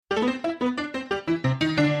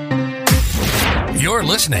You're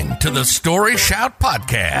listening to the Story Shout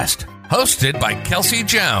Podcast, hosted by Kelsey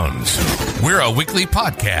Jones. We're a weekly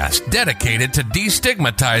podcast dedicated to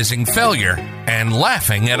destigmatizing failure and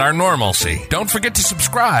laughing at our normalcy. Don't forget to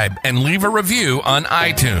subscribe and leave a review on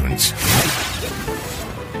iTunes.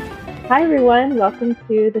 Hi, everyone. Welcome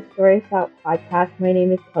to the Story Shout Podcast. My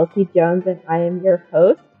name is Kelsey Jones, and I am your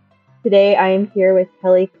host. Today, I am here with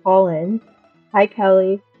Kelly Collins. Hi,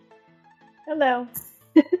 Kelly. Hello.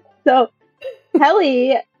 So,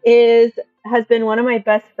 Kelly has been one of my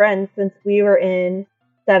best friends since we were in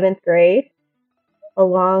 7th grade, a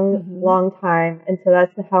long time. And so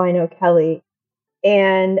that's how I know Kelly.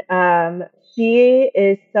 And she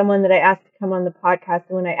is someone that I asked to come on the podcast.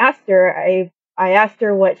 And when I asked her, I asked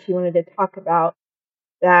her what she wanted to talk about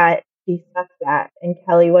that she sucks at. And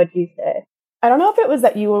Kelly, what'd you say? I don't know if it was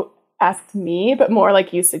that you asked me, but more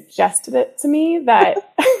like you suggested it to me that,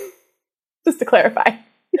 just to clarify,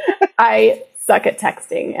 I suck at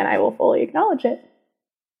texting and I will fully acknowledge it.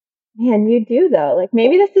 Man, you do though. Like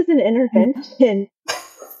maybe this is an intervention.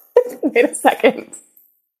 Wait a second.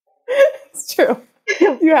 It's true.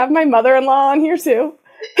 You have my mother-in-law on here too.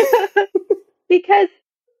 Because,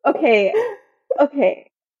 okay.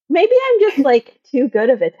 Maybe I'm just like too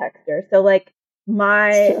good of a texter. So like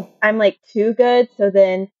I'm like too good. So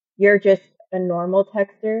then you're just a normal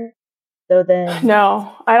texter. So then.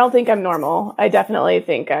 No, I don't think I'm normal. I definitely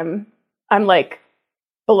think I'm like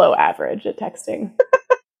below average at texting.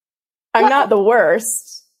 I'm not the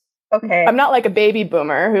worst. Okay. I'm not like a baby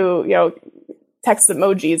boomer who, texts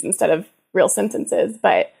emojis instead of real sentences,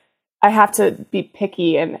 but I have to be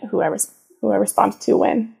picky in who I respond to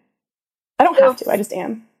when. I don't have to, I just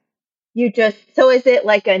am. So is it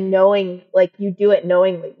like a knowing, like you do it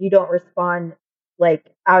knowingly? You don't respond like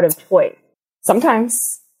out of choice?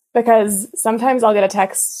 Sometimes, because sometimes I'll get a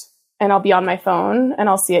text and I'll be on my phone and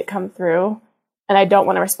I'll see it come through and I don't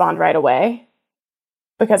want to respond right away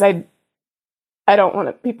because I don't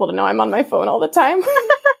want people to know I'm on my phone all the time.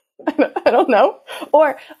 I don't know.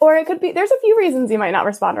 Or it could be, there's a few reasons you might not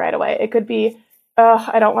respond right away. It could be,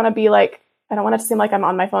 I don't want it to seem like I'm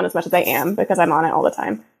on my phone as much as I am because I'm on it all the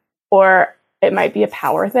time. Or it might be a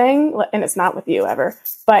power thing, and it's not with you ever,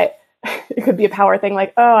 but it could be a power thing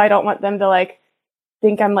like, I don't want them to like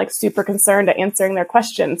think I'm like super concerned at answering their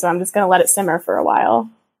question, so I'm just going to let it simmer for a while.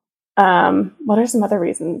 What are some other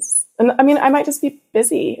reasons? And I mean, I might just be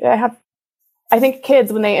busy. I think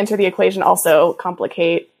kids, when they enter the equation, also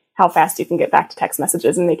complicate how fast you can get back to text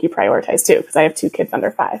messages and make you prioritize too, because I have 2 kids under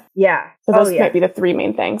 5. Yeah. So those might be the 3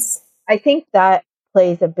 main things. I think that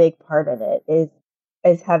plays a big part in it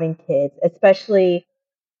is having kids, especially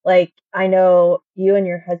like I know you and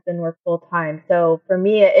your husband work full time. So for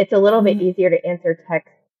me, it's a little bit easier to answer text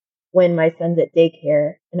when my son's at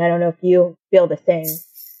daycare. And I don't know if you feel the same,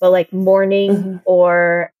 but like morning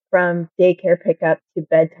or from daycare pickup to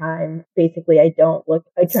bedtime, basically I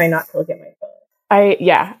try not to look at my phone.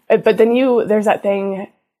 But then there's that thing,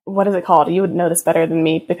 what is it called? You would know this better than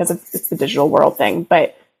me because it's the digital world thing,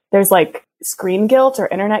 but there's like screen guilt or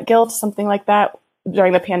internet guilt, something like that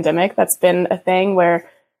during the pandemic. That's been a thing where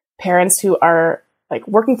parents who are like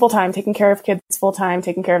working full time, taking care of kids full time,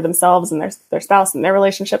 taking care of themselves and their spouse and their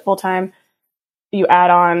relationship full time, you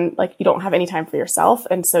add on like you don't have any time for yourself.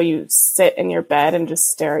 And so you sit in your bed and just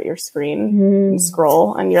stare at your screen and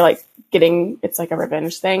scroll and you're like it's like a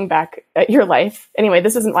revenge thing back at your life. Anyway,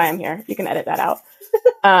 this isn't why I'm here. You can edit that out.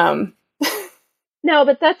 No,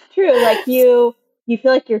 but that's true. Like you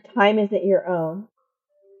feel like your time isn't your own.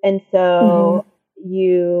 And so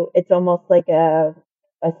it's almost like a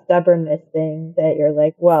stubbornness thing that you're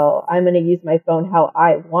like, well, I'm going to use my phone how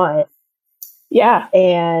I want. Yeah.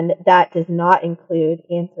 And that does not include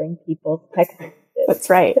answering people's text messages. That's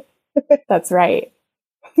right. That's right.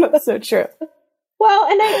 That's so true. Well,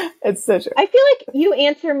 and it's so true. I feel like you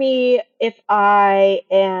answer me if I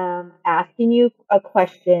am asking you a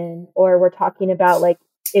question or we're talking about like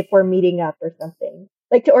if we're meeting up or something.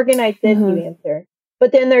 Like to organize this, you answer.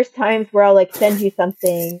 But then there's times where I'll like send you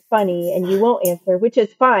something funny and you won't answer, which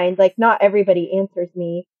is fine. Like not everybody answers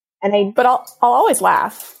me. But I'll always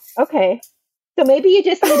laugh. Okay. So maybe you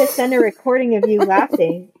just need to send a recording of you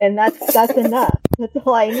laughing and that's enough. That's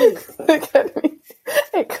all I need.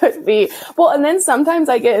 It could be. Well, and then sometimes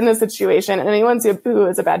I get in a situation and anyone who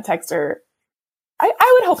is a bad texter,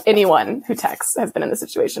 I would hope anyone who texts has been in the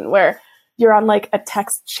situation where you're on like a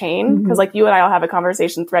text chain because like you and I will have a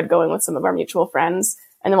conversation thread going with some of our mutual friends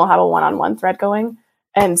and then we'll have a one-on-one thread going.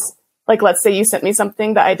 And like, let's say you sent me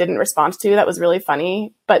something that I didn't respond to that was really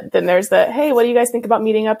funny, but then there's hey, what do you guys think about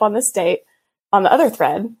meeting up on this date on the other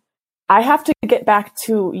thread? I have to get back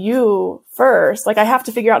to you first. Like I have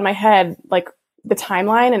to figure out in my head, like the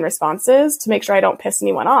timeline and responses to make sure I don't piss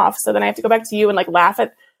anyone off. So then I have to go back to you and like laugh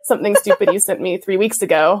at something stupid you sent me 3 weeks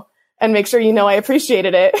ago and make sure you know I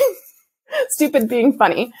appreciated it. Stupid being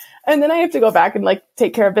funny. And then I have to go back and like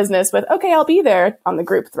take care of business with, okay, I'll be there on the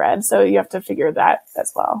group thread. So you have to figure that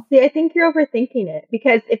as well. See, I think you're overthinking it,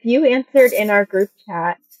 because if you answered in our group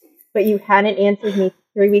chat, but you hadn't answered me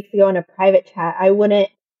 3 weeks ago in a private chat, I wouldn't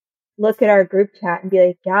look at our group chat and be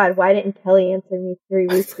like, God, why didn't Kelly answer me 3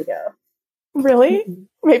 weeks ago? Really? Mm-hmm.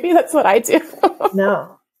 Maybe that's what I do.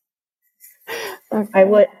 No.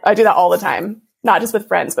 Okay. I do that all the time, not just with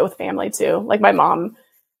friends, but with family too. Like my mom,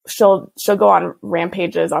 she'll go on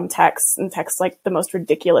rampages on texts and text like the most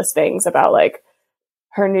ridiculous things about like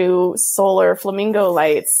her new solar flamingo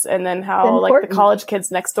lights, and then how like the college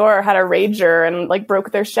kids next door had a rager and like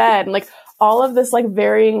broke their shed, and like all of this like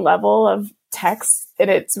varying level of text, and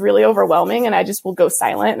it's really overwhelming, and I just will go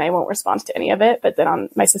silent and I won't respond to any of it. But then on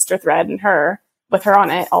my sister thread and with her on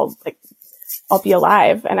it, I'll be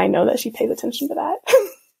alive, and I know that she pays attention to that.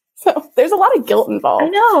 So there's a lot of guilt involved. I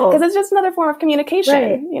know, because it's just another form of communication,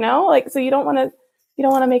 right. You know, like, so you don't want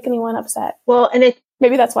to make anyone upset. Well, and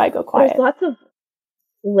maybe that's why I go quiet. There's lots of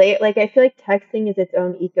like, I feel like texting is its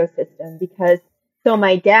own ecosystem, because so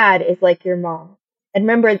my dad is like your mom. And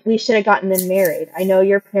remember, we should have gotten them married. I know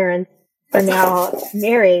your parents are now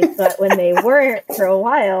married, but when they weren't for a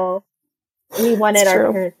while, we wanted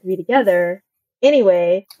our parents to be together.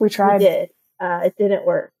 Anyway, we tried. We did. It didn't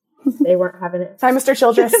work. They weren't having it. Hi, Mr.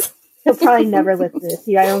 Childress. He'll probably never listen to this.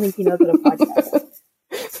 I don't think he knows what a podcast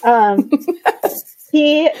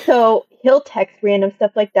is. He'll text random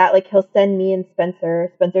stuff like that. Like he'll send me and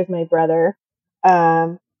Spencer's my brother,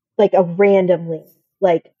 like a random link.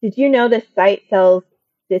 Like, did you know this site sells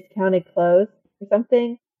discounted clothes or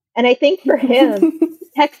something? And I think for him,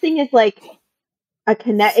 texting is like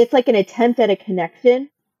it's like an attempt at a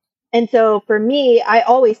connection. And so for me, I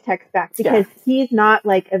always text back, because he's not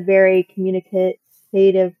like a very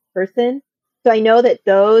communicative person. So I know that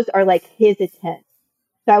those are like his attempts.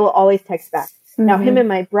 So I will always text back. Mm-hmm. Now, him and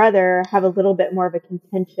my brother have a little bit more of a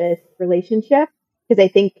contentious relationship, because I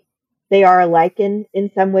think they are alike in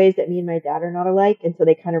some ways that me and my dad are not alike. And so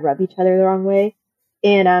they kind of rub each other the wrong way.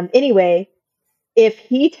 And anyway, if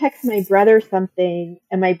he texts my brother something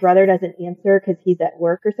and my brother doesn't answer because he's at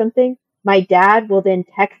work or something, my dad will then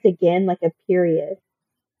text again, like a period.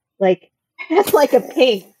 Like, that's like a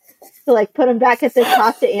ping. So like put him back at the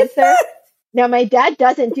top to answer. Now, my dad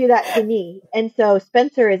doesn't do that to me. And so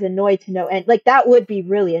Spencer is annoyed to no end. Like, that would be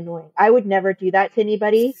really annoying. I would never do that to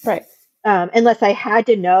anybody. Right. Unless I had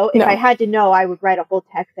to know. If I had to know, I would write a whole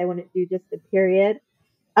text. I wouldn't do just a period.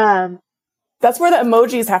 That's where the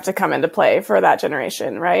emojis have to come into play for that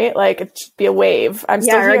generation, right? Like, it should be a wave. I'm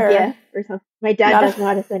still here. Or a GIF or something. My dad doesn't know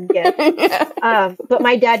how to send GIFs. But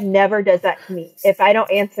my dad never does that to me. If I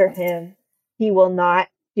don't answer him, he will not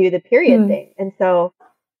do the period thing. And so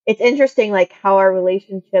it's interesting, like, how our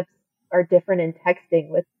relationships are different in texting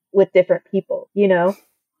with different people, you know?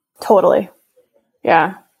 Totally.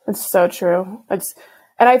 Yeah, it's so true. And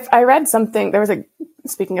I read something,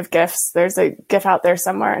 speaking of GIFs, there's a GIF out there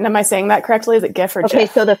somewhere. And am I saying that correctly? Is it GIF or GIF? Okay,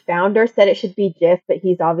 so the founder said it should be GIF, but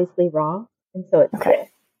he's obviously wrong. And so it's okay.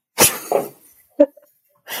 GIF.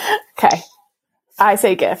 Okay. I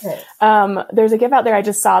say GIF. Right. There's a GIF out there I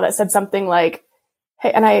just saw that said something like,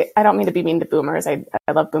 hey, and I don't mean to be mean to boomers. I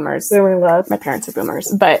love boomers. Boomer love. My parents are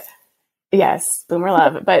boomers, but yes, boomer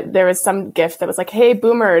love. But there was some GIF that was like, hey,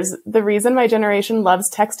 boomers, the reason my generation loves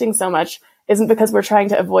texting so much isn't because we're trying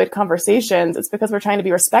to avoid conversations. It's because we're trying to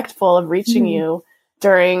be respectful of reaching you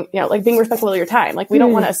during, like being respectful of your time. Like, we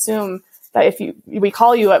don't want to assume that if we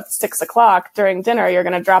call you at 6:00 during dinner, you're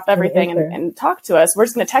going to drop everything and talk to us. We're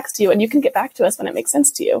just going to text you and you can get back to us when it makes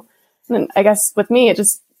sense to you. And then I guess with me, it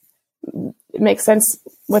makes sense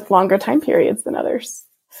with longer time periods than others.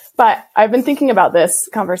 But I've been thinking about this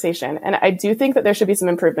conversation, and I do think that there should be some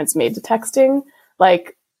improvements made to texting.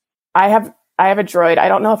 Like, I have a Droid. I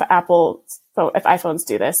don't know if iPhones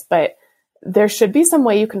do this, but there should be some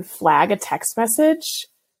way you can flag a text message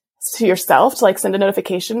to yourself to like send a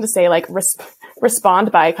notification to say like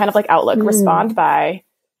respond by, kind of like Outlook, respond by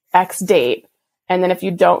X date. And then if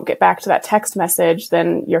you don't get back to that text message,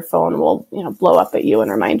 then your phone will, blow up at you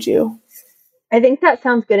and remind you. I think that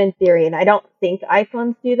sounds good in theory, and I don't think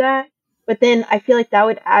iPhones do that. But then I feel like that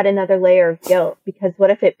would add another layer of guilt, because what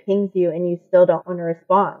if it pings you and you still don't want to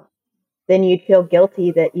respond? Then you'd feel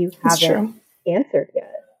guilty that you haven't answered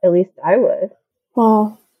yet. At least I would.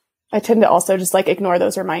 Well, I tend to also just like ignore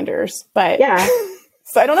those reminders, but yeah.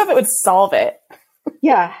 So I don't know if it would solve it.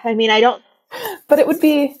 Yeah. I mean, but it would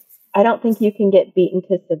be. I don't think you can get beaten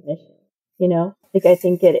to submission. you know? Like, I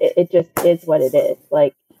think it just is what it is.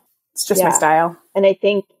 Like, it's just my style. And I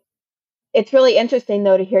think it's really interesting,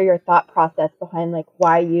 though, to hear your thought process behind, like,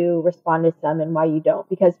 why you respond to some and why you don't.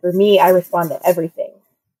 Because for me, I respond to everything.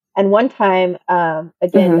 And one time,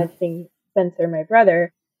 again, mentioning Spencer, my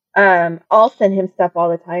brother, I'll send him stuff all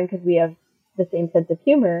the time because we have the same sense of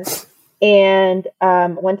humor. And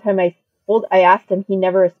one time I asked him, he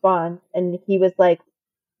never responds. And he was like,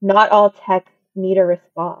 not all texts need a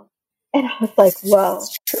response. And I was like, whoa.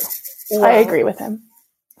 Whoa. I agree with him.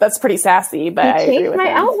 That's pretty sassy, but I agree with him. He changed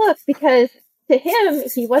my outlook because to him,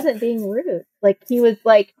 he wasn't being rude. Like, he was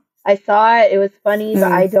like, I saw it, it was funny,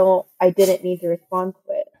 but I didn't need to respond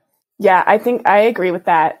to it. Yeah, I think I agree with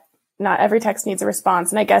that. Not every text needs a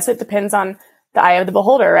response. And I guess it depends on the eye of the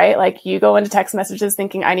beholder, right? Like, you go into text messages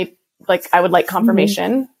thinking I would like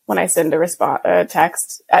confirmation when I send a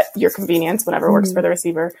text at your convenience, whenever it works for the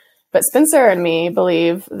receiver. But Spencer and me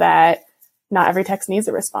believe that not every text needs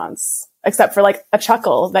a response, except for like a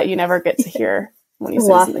chuckle that you never get to hear when you say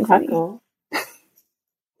something funny. Well,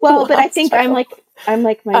 but I think I'm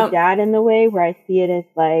like my dad in the way where I see it as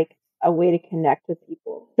like a way to connect with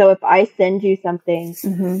people. So if I send you something,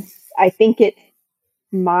 I think it's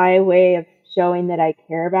my way of showing that I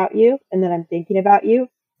care about you and that I'm thinking about you.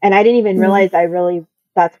 And I didn't even realize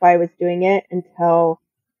that's why I was doing it until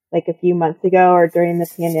like a few months ago or during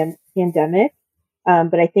the pandemic.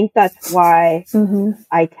 But I think that's why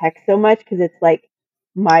I text so much, because it's like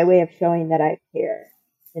my way of showing that I care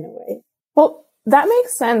in a way. Well, that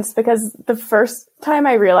makes sense, because the first time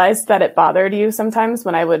I realized that it bothered you sometimes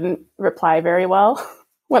when I wouldn't reply very well,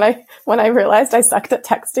 when I realized I sucked at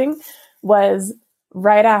texting, was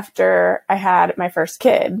right after I had my first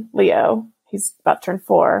kid, Leo. He's about to turn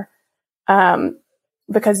 4.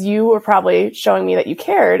 Because you were probably showing me that you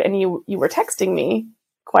cared, and you were texting me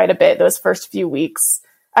quite a bit those first few weeks.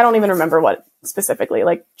 I don't even remember what specifically,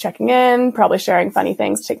 like checking in, probably sharing funny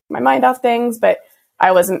things, taking my mind off things, but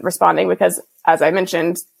I wasn't responding because, as I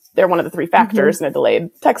mentioned, they're one of the 3 factors in a delayed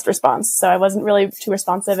text response. So I wasn't really too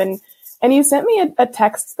responsive. And you sent me a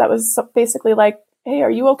text that was basically like, hey,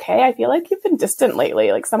 are you okay? I feel like you've been distant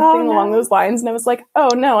lately, like something along those lines. And I was like, oh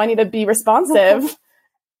no, I need to be responsive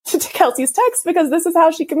to Kelsey's text, because this is how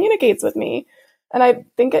she communicates with me. And I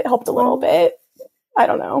think it helped a little bit. I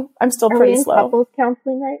don't know. I'm still pretty slow. Are we in couples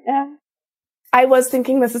counseling right now? I was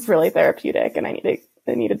thinking this is really therapeutic, and I need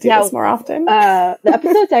to do this more often. The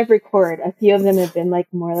episodes I've recorded, a few of them have been like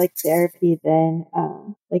more like therapy than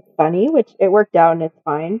like funny, which it worked out and it's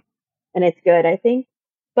fine and it's good, I think.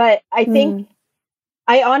 But I think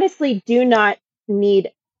I honestly do not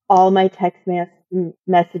need all my text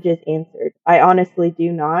messages answered. I honestly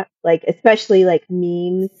do not, like, especially like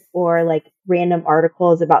memes or like random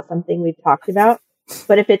articles about something we've talked about.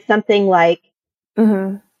 But if it's something like,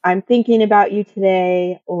 I'm thinking about you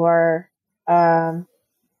today, or I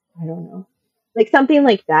don't know, like something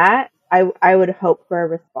like that, I would hope for a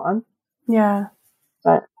response. Yeah.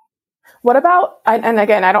 But what about, and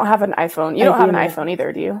again, I don't have an iPhone. You don't have an iPhone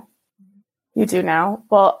either, do you? You do now?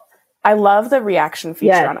 Well, I love the reaction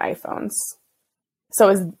feature on iPhones.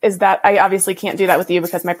 So is that, I obviously can't do that with you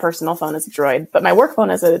because my personal phone is a Droid, but my work phone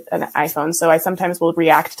is an iPhone. So I sometimes will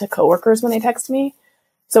react to coworkers when they text me.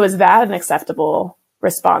 So is that an acceptable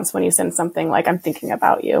response when you send something like, I'm thinking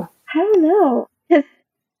about you? I don't know. Because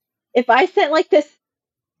if I sent like this,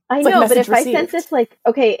 I know, but if I sent this, like,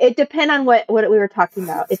 okay, it depends on what we were talking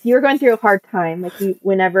about. If you were going through a hard time, like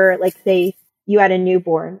whenever, like, say you had a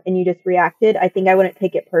newborn and you just reacted, I think I wouldn't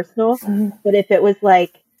take it personal. But if it was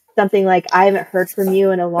like something like, I haven't heard from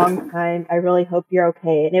you in a long time, I really hope you're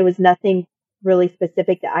okay, and it was nothing really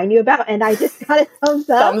specific that I knew about, and I just got a thumbs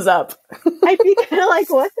up. I'd be kind of like,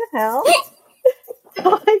 what the hell?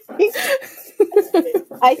 So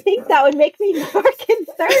I think that would make me more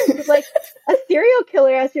concerned, like a serial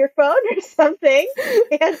killer has your phone or something,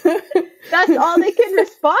 and that's all they can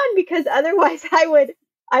respond, because otherwise I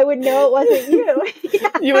would know it wasn't you.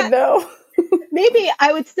 You would know. Maybe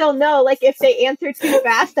I would still know, like if they answer too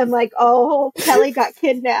fast, I'm like, oh, Kelly got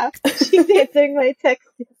kidnapped. She's answering my text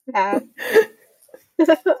too fast.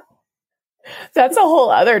 That's a whole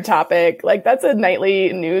other topic. Like, that's a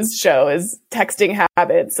nightly news show, is texting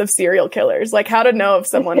habits of serial killers. Like, how to know if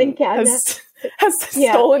someone has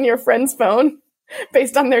stolen your friend's phone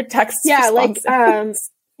based on their text responses. Like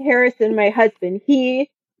Harrison, my husband, he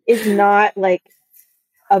is not like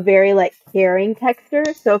a very like caring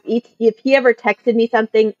texter. So if he ever texted me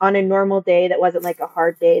something on a normal day that wasn't like a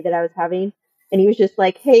hard day that I was having, and he was just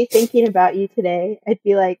like, hey, thinking about you today, I'd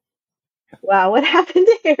be like, wow, what happened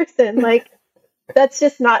to Harrison? Like, that's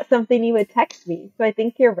just not something you would text me. So I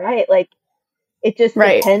think you're right. Like, It just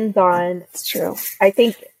depends on. It's true. I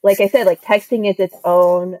think, like I said, like texting is its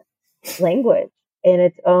own language and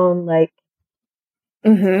its own like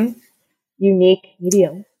unique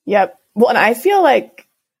medium. Yep. Well, and I feel like,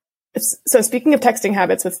 so speaking of texting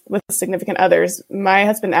habits with significant others, my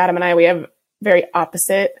husband Adam and I, we have very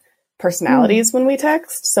opposite personalities when we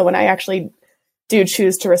text. So when I actually do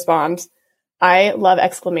choose to respond, I love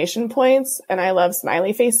exclamation points and I love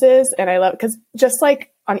smiley faces, and I love, because just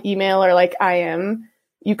like on email or like IM,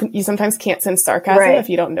 you sometimes can't send sarcasm if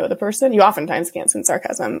you don't know the person. You oftentimes can't send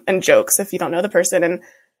sarcasm and jokes if you don't know the person.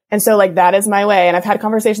 And so like that is my way. And I've had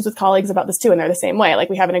conversations with colleagues about this too, and they're the same way. Like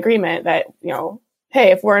we have an agreement that, you know,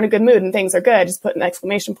 hey, if we're in a good mood and things are good, just put in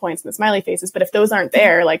exclamation points and the smiley faces. But if those aren't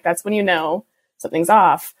there, like that's when you know something's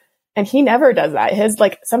off. And he never does that. His,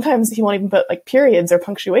 like, sometimes he won't even put like periods or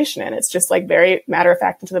punctuation in. It's just like very matter of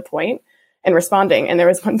fact and to the point and responding. And there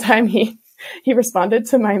was one time he responded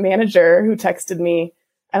to my manager who texted me.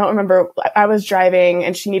 I don't remember. I was driving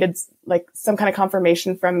and she needed like some kind of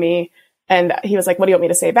confirmation from me. And he was like, what do you want me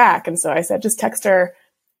to say back? And so I said, just text her.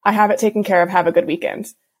 I have it taken care of. Have a good weekend.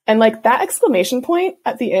 And like that exclamation point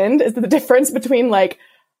at the end is the difference between like,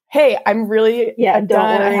 hey, I'm really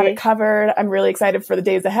done. I have it covered. I'm really excited for the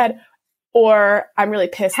days ahead. Or I'm really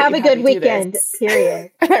pissed. Have a good weekend,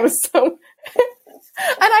 period. And I was so, and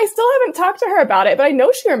I still haven't talked to her about it, but I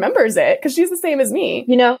know she remembers it because she's the same as me.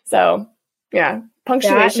 You know? So yeah,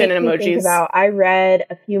 punctuation and emojis. I read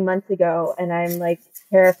a few months ago and I'm like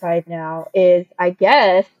terrified now is, I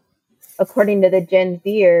guess, according to the Gen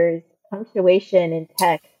Zers, punctuation in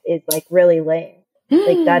text is like really lame.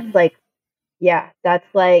 Like that's like, that's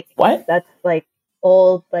like, what? That's like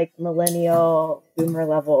old, like millennial boomer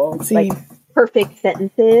level. See. Like perfect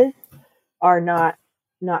sentences are not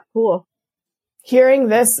cool. Hearing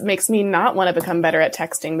this makes me not want to become better at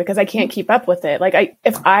texting because I can't keep up with it. Like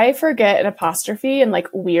if I forget an apostrophe and like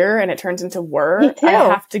we're and it turns into were, I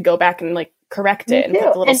have to go back and like correct it and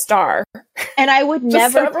put the little star. And I would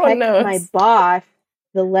never text my boss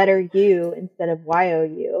the letter U instead of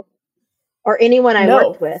YOU or anyone I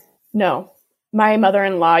worked with. No. My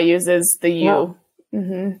mother-in-law uses the U. No.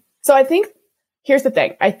 Mm-hmm. So I think, here's the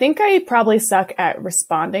thing. I think I probably suck at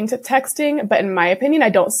responding to texting, but in my opinion, I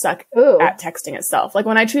don't suck at texting itself. Like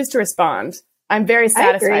when I choose to respond, I'm very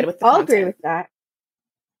satisfied with the content. I'll agree with that.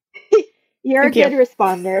 You're a good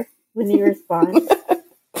responder when you respond.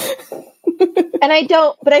 And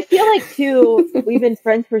but I feel like too, we've been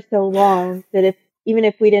friends for so long that even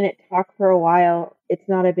if we didn't talk for a while, it's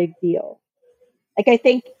not a big deal. Like I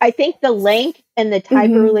think the length and the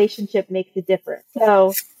type of relationship makes a difference.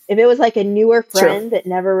 So if it was like a newer friend that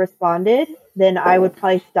never responded, then I would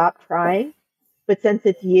probably stop trying. But since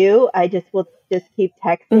it's you, I will just keep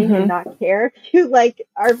texting and not care if you like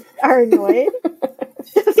are annoyed.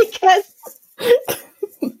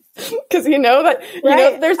 Because you know that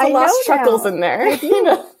there's the lost chuckles in there. I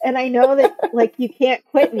do. And I know that like you can't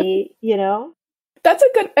quit me, you know? That's a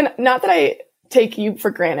good, and not that I take you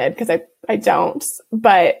for granted because I don't,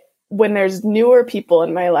 but when there's newer people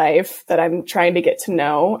in my life that I'm trying to get to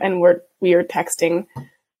know and we are texting,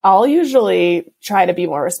 I'll usually try to be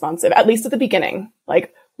more responsive, at least at the beginning.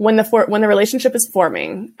 Like when the relationship is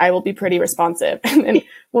forming, I will be pretty responsive. And then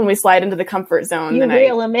when we slide into the comfort zone, you then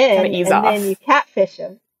reel them in kind of ease off. And then you catfish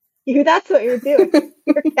them. That's what you're doing.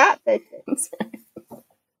 You're catfishing. That's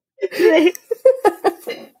right.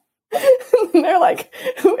 They're like,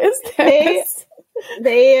 who is this?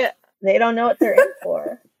 They don't know what they're in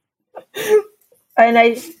for. And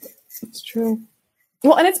it's true.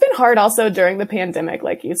 Well, and it's been hard also during the pandemic,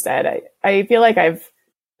 like you said. I feel like I've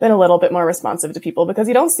been a little bit more responsive to people because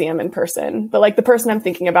you don't see them in person. But like the person I'm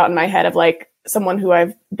thinking about in my head of like someone who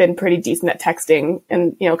I've been pretty decent at texting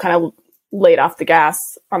and, you know, kind of laid off the gas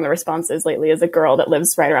on the responses lately is a girl that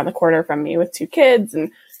lives right around the corner from me with 2 kids and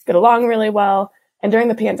get along really well. And during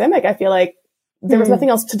the pandemic, I feel like there was nothing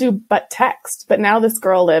else to do but text. But now this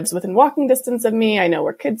girl lives within walking distance of me. I know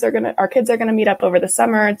our kids are gonna meet up over the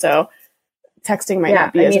summer. So texting might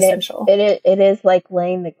not be as essential. It is like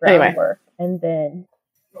laying the groundwork. Anyway. And then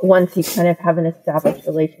once you kind of have an established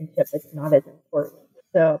relationship, it's not as important.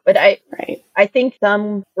 So, but I think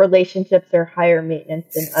some relationships are higher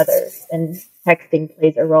maintenance than others, and texting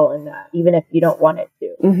plays a role in that, even if you don't want it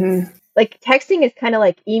to. Mm-hmm. Like texting is kind of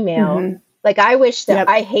like email. Mm-hmm. Like I wish that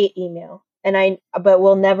I hate email, but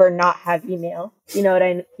we'll never not have email. You know what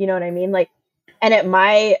I mean? Like, and at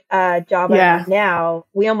my job now,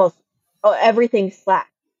 we almost everything's Slack.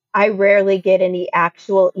 I rarely get any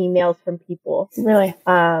actual emails from people. Really?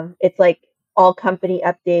 It's like all company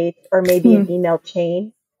updates or maybe an email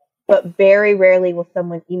chain. but very rarely will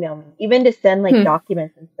someone email me, even to send like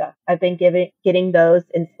documents and stuff. I've been getting those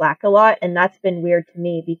in Slack a lot, and that's been weird to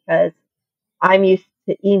me because I'm used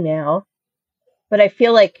to email, but I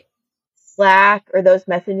feel like Slack or those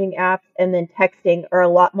messaging apps and then texting are a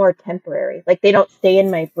lot more temporary. Like they don't stay in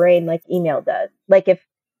my brain like email does. Like if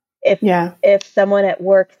someone at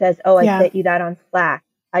work says, "Oh, I sent you that on Slack,"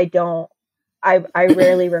 I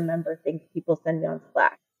rarely remember things people send me on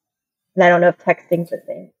Slack. And I don't know if texting's the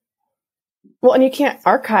same. Well, and you can't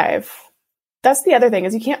archive. That's the other thing,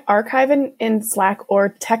 is you can't archive in Slack or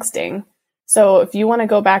texting. So if you want to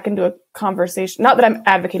go back into a conversation, not that I'm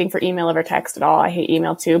advocating for email over text at all. I hate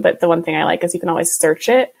email too. But the one thing I like is you can always search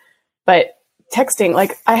it. But texting,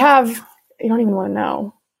 like you don't even want to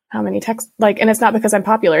know how many texts, like, and it's not because I'm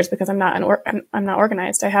popular. It's because I'm not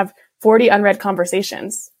organized. I have 40 unread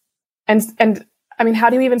conversations. And I mean, how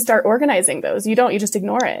do you even start organizing those? You just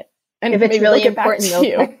ignore it. And if it's really important,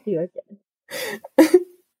 they'll text you again.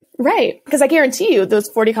 Right. Because I guarantee you those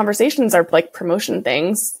 40 conversations are like promotion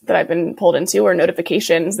things that I've been pulled into, or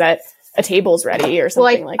notifications that a table's ready or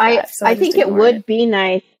something like that. So I think it would be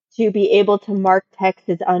nice to be able to mark texts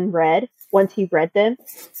as unread once you've read them.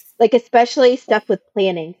 Like, especially stuff with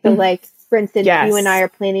planning. So like, for instance, you and I are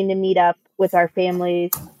planning to meet up with our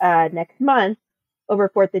families next month over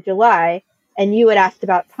 4th of July. And you had asked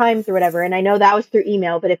about times or whatever. And I know that was through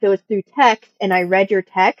email, but if it was through text and I read your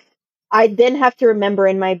text, I then have to remember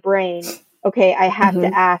in my brain, okay, I have to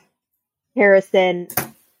ask Harrison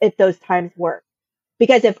if those times work.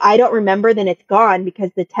 Because if I don't remember, then it's gone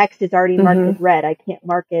because the text is already marked as read. I can't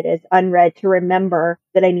mark it as unread to remember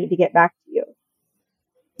that I need to get back to you.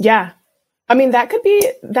 Yeah. I mean, that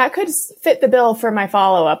could fit the bill for my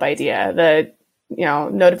follow-up idea. The,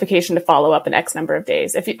 notification to follow up in X number of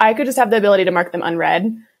days. If I could just have the ability to mark them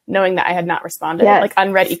unread, knowing that I had not responded, like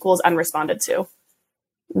unread equals unresponded to,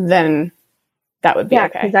 then that would be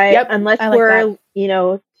okay. Unless we're,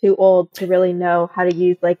 too old to really know how to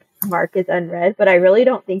use like mark as unread, but I really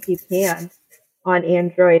don't think you can on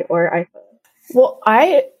Android or iPhone. Well,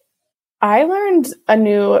 I learned a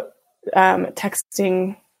new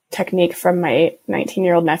texting technique from my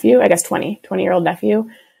 19-year-old nephew, I guess 20-year-old nephew,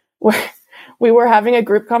 where we were having a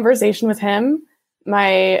group conversation with him,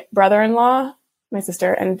 my brother-in-law, my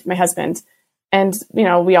sister, and my husband. And,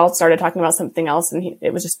 we all started talking about something else, and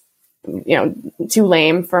it was just, too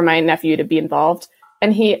lame for my nephew to be involved.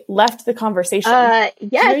 And he left the conversation.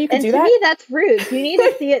 Yes, you could do that? To me, that's rude. You need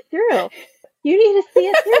to see it through.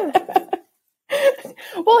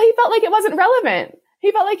 Well, he felt like it wasn't relevant.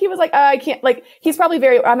 He felt like he was like, I can't, like, he's probably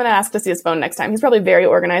I'm going to ask to see his phone next time. He's probably very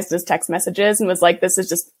organized with his text messages and was like, this is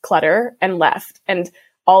just clutter, and left. And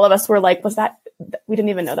all of us were like, we didn't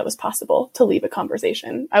even know that was possible to leave a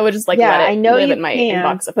conversation. I would just like, let it live in my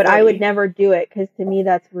inbox. But I would never do it because to me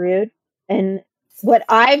that's rude. And what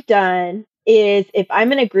I've done is if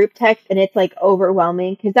I'm in a group text and it's like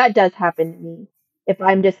overwhelming, because that does happen to me. If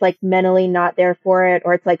I'm just like mentally not there for it,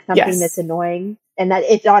 or it's like something that's annoying and that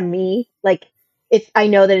it's on me, like, I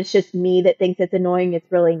know that it's just me that thinks it's annoying.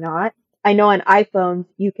 It's really not. I know on iPhones,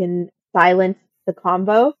 you can silence the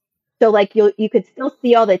combo. So like you could still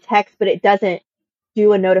see all the text, but it doesn't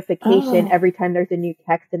do a notification every time there's a new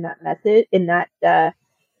text in that message, in that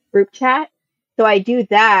group chat. So I do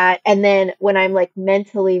that. And then when I'm like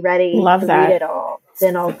mentally ready to read it all,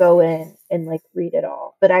 then I'll go in and like read it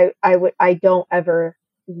all. But I don't ever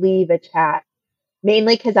leave a chat,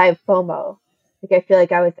 mainly because I have FOMO. Like I feel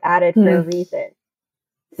like I was added for a reason.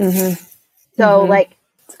 So like,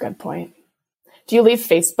 that's a good point. Do you leave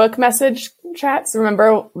Facebook message chats?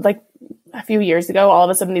 Remember like a few years ago, all of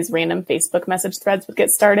a sudden these random Facebook message threads would get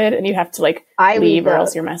started and you have to like leave or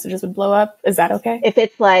else your messages would blow up. Is that okay? If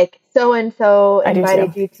it's like so-and-so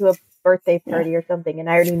invited you to a birthday party or something and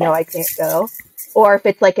I already know I can't go. Or if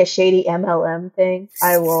it's like a shady MLM thing,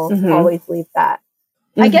 I will always leave that.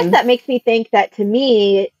 I guess that makes me think that to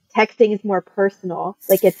me, texting is more personal.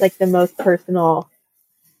 Like it's like the most personal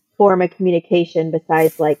form of communication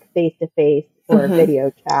besides like face-to-face or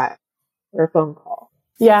video chat or a phone call.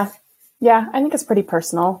 Yeah, I think it's pretty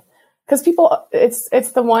personal because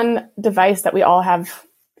it's the one device that we all have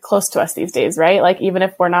close to us these days, right? Like even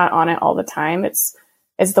if we're not on it all the time, it's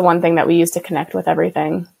the one thing that we use to connect with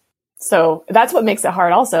everything. So that's what makes it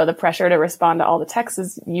hard. Also, the pressure to respond to all the texts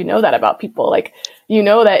is, that about people. Like,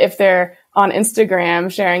 that if they're on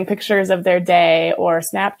Instagram sharing pictures of their day or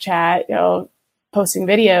Snapchat, posting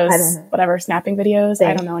videos, whatever, snapping videos.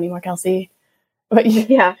 Thanks. I don't know anymore, Kelsey. But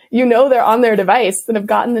they're on their device and have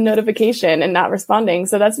gotten the notification and not responding.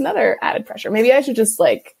 So that's another added pressure. Maybe I should just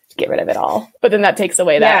like get rid of it all. But then that takes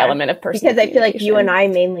away that element of personal because I feel like you and I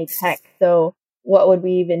mainly text. So what would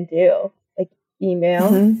we even do? Like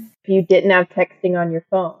email? If you didn't have texting on your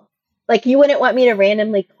phone. Like you wouldn't want me to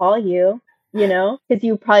randomly call you, because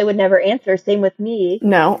you probably would never answer. Same with me.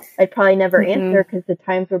 No. I'd probably never answer because the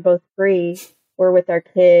times we're both free, we're with our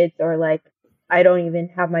kids, or like I don't even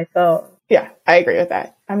have my phone. Yeah, I agree with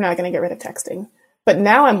that. I'm not going to get rid of texting. But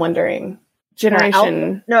now I'm wondering,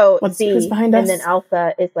 generation... who's behind us? And then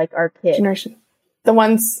Alpha is like our kid. Generation. The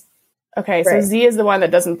ones... Okay, so Z is the one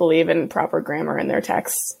that doesn't believe in proper grammar in their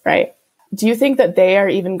texts, right? Do you think that they are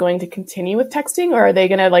even going to continue with texting, or are they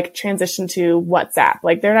going to like transition to WhatsApp?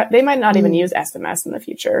 Like they might not even use SMS in the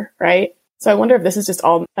future, right? So I wonder if this is just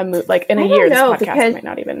all a moot. Like in a year, this podcast might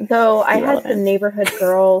not even. So I had some neighborhood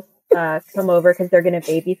girls come over because they're going to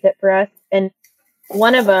babysit for us, and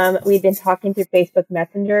one of them we've been talking through Facebook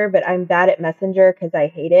Messenger, but I'm bad at Messenger because I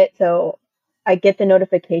hate it. So I get the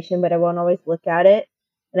notification, but I won't always look at it,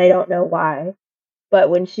 and I don't know why. But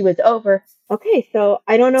when she was over, okay, so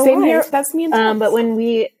I don't know Same why. Here, that's me and text. But when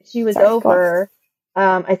she was over,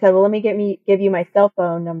 I said, well, let me give you my cell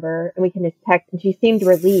phone number and we can just text. And she seemed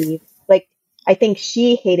relieved. Like, I think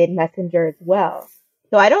she hated Messenger as well.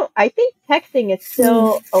 So I think texting is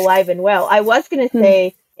still alive and well. I was going to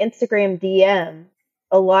say Instagram DM.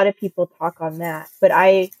 A lot of people talk on that, but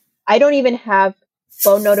I don't even have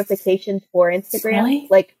phone notifications for Instagram. Really?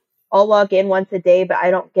 Like, I'll log in once a day, but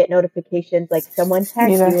I don't get notifications like someone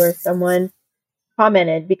texted you or someone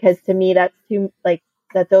commented, because to me that's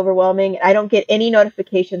that's overwhelming. I don't get any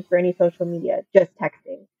notifications for any social media, just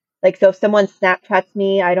texting. Like, so if someone Snapchats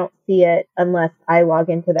me, I don't see it unless I log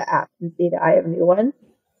into the app and see that I have new ones,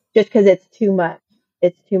 just because it's too much.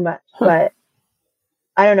 It's too much. But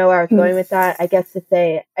I don't know where I was going with that. I guess to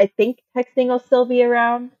say, I think texting will still be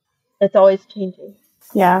around. It's always changing.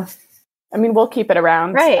 Yeah. I mean, we'll keep it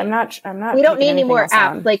around. Right. I'm not. We don't need any more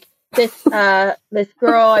apps. Like this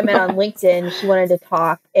girl I met on LinkedIn, she wanted to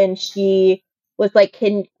talk, and she was like,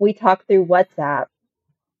 "Can we talk through WhatsApp?"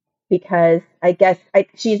 Because I guess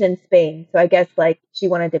she's in Spain, so I guess like she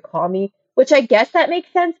wanted to call me, which I guess that makes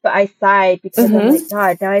sense. But I sighed because I'm like,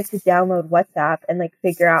 God, now I have to download WhatsApp and like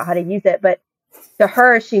figure out how to use it. But to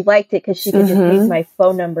her, she liked it because she could just use my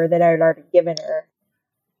phone number that I had already given her.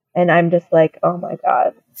 And I'm just like, oh my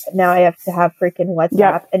God, now I have to have freaking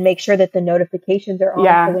WhatsApp and make sure that the notifications are on.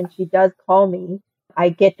 So when she does call me, I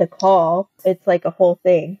get the call. It's like a whole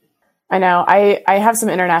thing. I know. I have some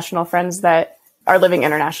international friends that are living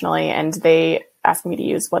internationally, and they ask me to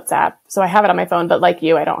use WhatsApp. So I have it on my phone, but like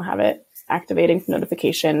you, I don't have it activating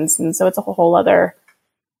notifications. And so it's a whole other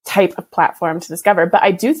type of platform to discover. But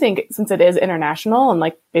I do think, since it is international and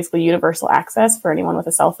like basically universal access for anyone with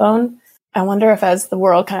a cell phone, I wonder if as the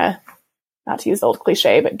world kind of, not to use the old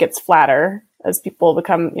cliche, but gets flatter, as people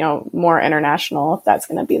become, more international, if that's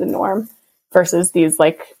going to be the norm versus these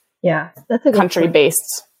like that's a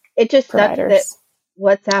country-based it just providers. Sucks that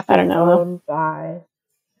WhatsApp I don't is know. owned by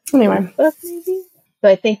Anyway. Maybe. So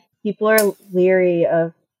I think people are leery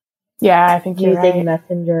of I think you're using right.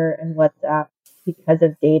 Messenger and WhatsApp because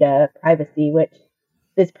of data privacy, which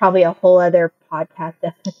is probably a whole other podcast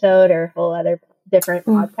episode or a whole other different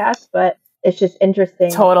podcast, but it's just interesting.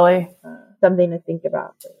 Totally. Something to think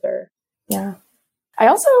about for sure. Yeah. I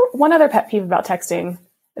also, one other pet peeve about texting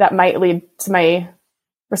that might lead to my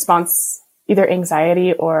response, either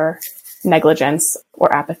anxiety or negligence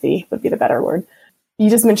or apathy would be the better word. You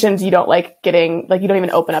just mentioned you don't like getting, like you don't even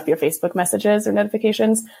open up your Facebook messages or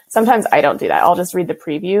notifications. Sometimes I don't do that. I'll just read the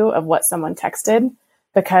preview of what someone texted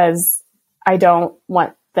because I don't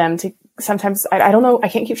want them to, sometimes I don't know, I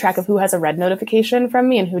can't keep track of who has a red notification from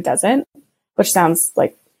me and who doesn't, which sounds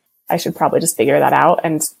like I should probably just figure that out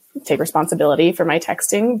and take responsibility for my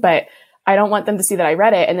texting. But I don't want them to see that I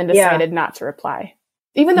read it and then decided not to reply.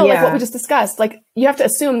 Even though like what we just discussed, like you have to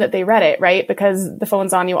assume that they read it, right? Because the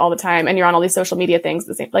phone's on you all the time and you're on all these social media things.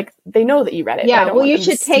 The same, like they know that you read it. Yeah, well, you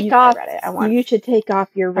should take off. You should take off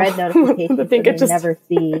your red notifications so they never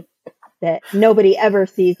see that. Nobody ever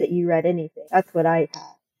sees that you read anything. That's what I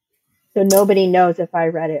have. So nobody knows if I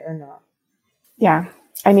read it or not. Yeah,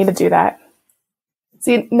 I need to do that.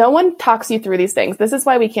 See, no one talks you through these things. This is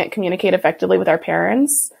why we can't communicate effectively with our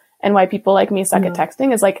parents. And why people like me suck at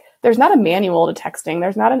texting is like, there's not a manual to texting.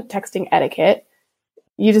 There's not a texting etiquette.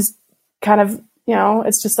 You just kind of,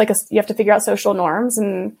 it's just like you have to figure out social norms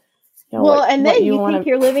and, and then you think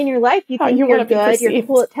you're living your life. You think you're good. You're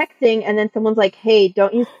cool at texting. And then someone's like, hey,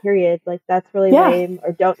 don't use periods. Like that's really lame.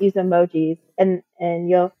 Or don't use emojis. And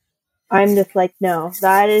I'm just like, no,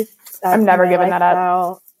 that's I'm never giving that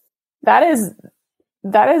up. That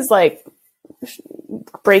is like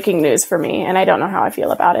breaking news for me, and I don't know how I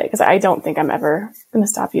feel about it because I don't think I'm ever going to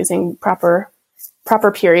stop using proper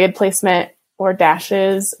period placement or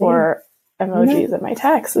dashes or emojis in my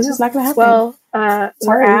text. It's just not going to happen. Well,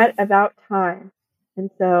 we're at about time.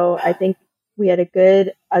 And so I think we had a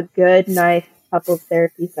good, nice couples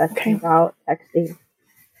therapy session about texting.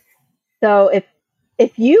 So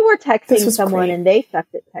if you were texting someone and they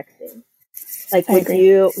sucked at texting, like,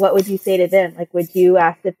 what would you say to them? Like, would you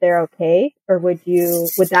ask if they're okay, or would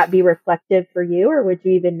that be reflective for you, or would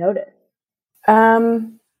you even notice? I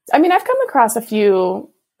mean, I've come across a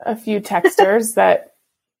few texters that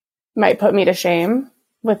might put me to shame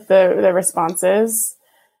with the responses.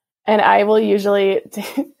 And I will usually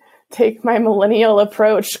take my millennial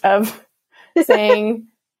approach of saying,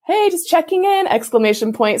 hey, just checking in,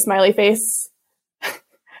 exclamation point, smiley face.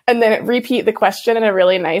 And then repeat the question in a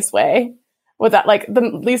really nice way. With that, like, the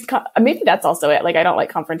least, maybe that's also it. Like, I don't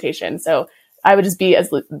like confrontation. So I would just be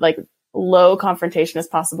as like low confrontation as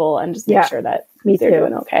possible and just make sure that they're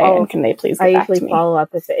doing okay. And can they please get back to me? I usually follow up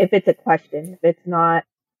if it's a question. If it's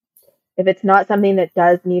not something that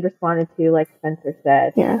does need responded to, like Spencer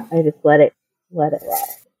said, I just let it lie.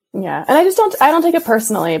 Yeah. And I don't take it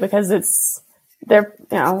personally, because they're,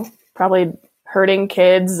 probably hurting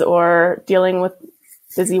kids or dealing with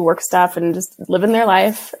busy work stuff and just living their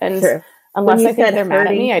life. And unless I think they're mad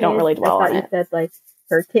at me, I don't really dwell on it. You said like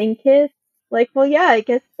hurting kids. Like, well, yeah, I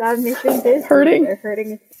guess that makes them busy. Hurting. They're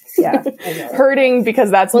hurting. Yeah. I know. Hurting,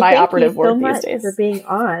 because that's my operative word these days. Thank you so much for being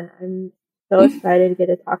on. I'm so excited to get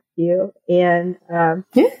to talk to you. And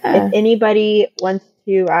if anybody wants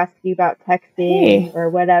to ask you about texting or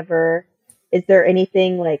whatever, is there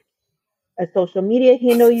anything like a social media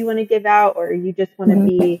handle you want to give out, or you just want to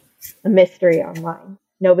be a mystery online?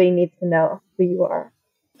 Nobody needs to know who you are.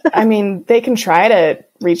 I mean, they can try to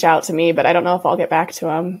reach out to me, but I don't know if I'll get back to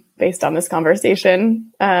them based on this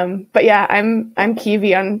conversation. But yeah, I'm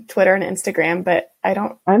Kiwi on Twitter and Instagram, but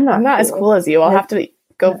I'm not as cool as you. I'll have to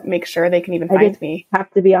go make sure they can even find me. Have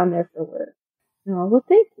to be on there for work. Oh, well,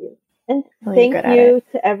 thank you. And thank you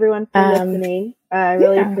to everyone for listening. I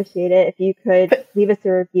really appreciate it. If you could leave us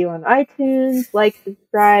a review on iTunes,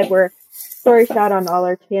 subscribe. We're Story Shout on all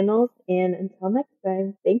our channels. And until next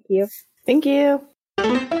time, thank you. Thank you.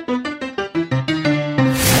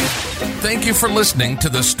 Thank you for listening to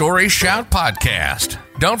the Story Shout podcast.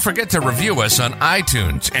 Don't forget to review us on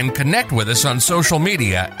iTunes and connect with us on social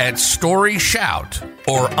media at Story Shout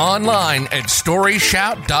or online at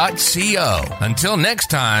storyshout.co. Until next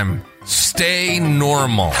time, stay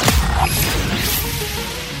normal.